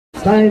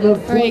Right,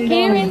 Katie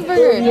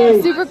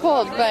Rainsberger, super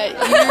cold, but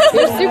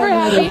you're super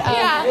happy.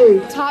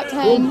 Yeah. Top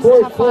 10,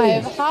 top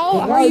 5.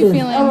 How are you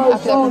feeling after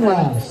that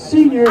performance?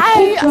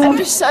 I'm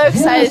just so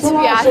excited to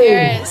be out here,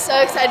 and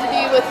so excited to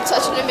be with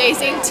such an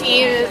amazing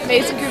team, an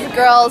amazing group of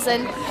girls,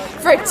 and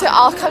for it to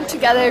all come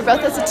together,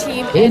 both as a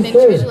team and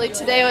individually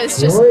today, was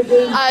just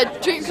a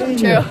dream come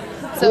true.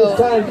 So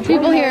the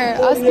people here,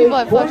 us people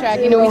at Flow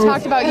Track, you know, we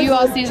talked about you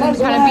all season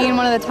kind of being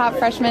one of the top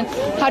freshmen.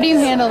 How do you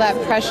handle that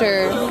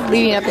pressure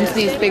leading up into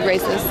these big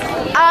races?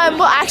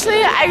 Well,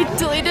 actually, I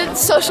deleted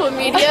social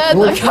media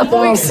a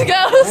couple weeks ago,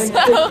 so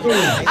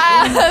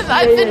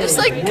I've been just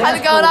like kind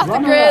of going off the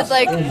grid,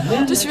 like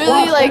just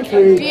really like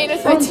being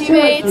with my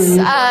teammates,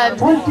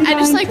 and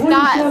just like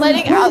not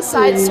letting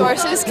outside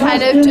sources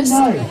kind of just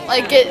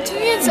like get to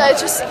me. And so I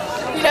just,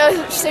 you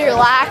know, stay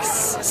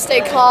relaxed,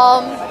 stay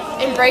calm,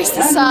 embrace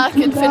the suck,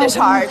 and finish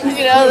hard.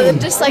 You know, and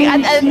just like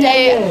at the end of the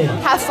day,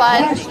 have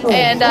fun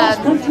and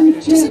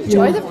just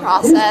enjoy the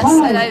process.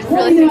 And I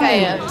really think I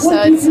am.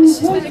 So it's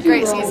just been a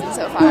great season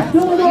so far.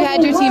 You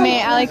had your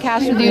teammate Allie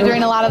Cash with you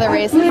during a lot of the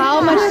race.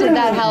 How much did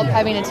that help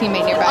having a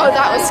teammate nearby? Oh,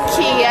 that was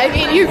key. I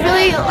mean, you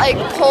really like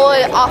pull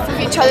it off of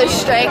each other's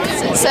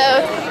strengths, and so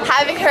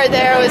having her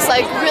there was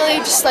like really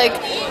just like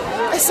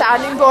a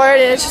sounding board,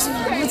 and it just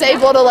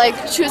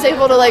she was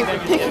able to like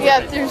pick me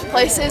up through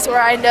places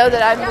where I know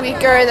that I'm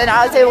weaker, and then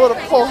I was able to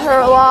pull her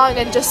along,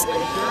 and just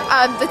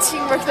the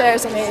teamwork there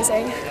is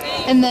amazing.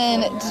 And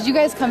then, did you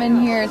guys come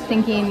in here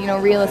thinking, you know,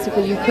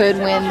 realistically you could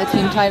win the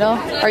team title?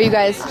 Are you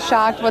guys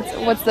shocked?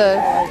 What's the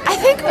I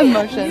think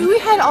emotion? We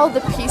had all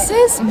the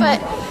pieces,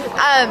 but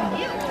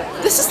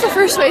this is the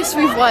first race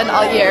we've won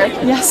all year.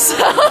 Yes.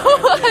 So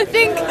I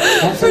think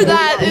for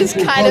that is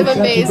kind of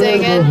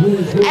amazing,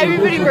 and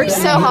everybody worked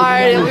so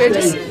hard, and we were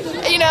just,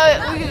 you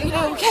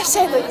know, we kept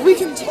saying like we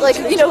can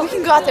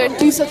go out there and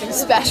do something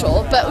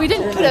special, but we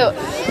didn't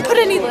put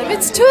any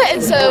limits to it,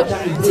 and so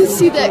to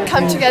see that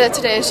come together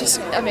today is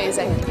just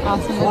amazing.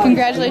 Awesome. Well,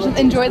 congratulations.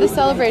 Enjoy the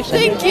celebration.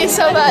 Thank you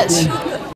so much.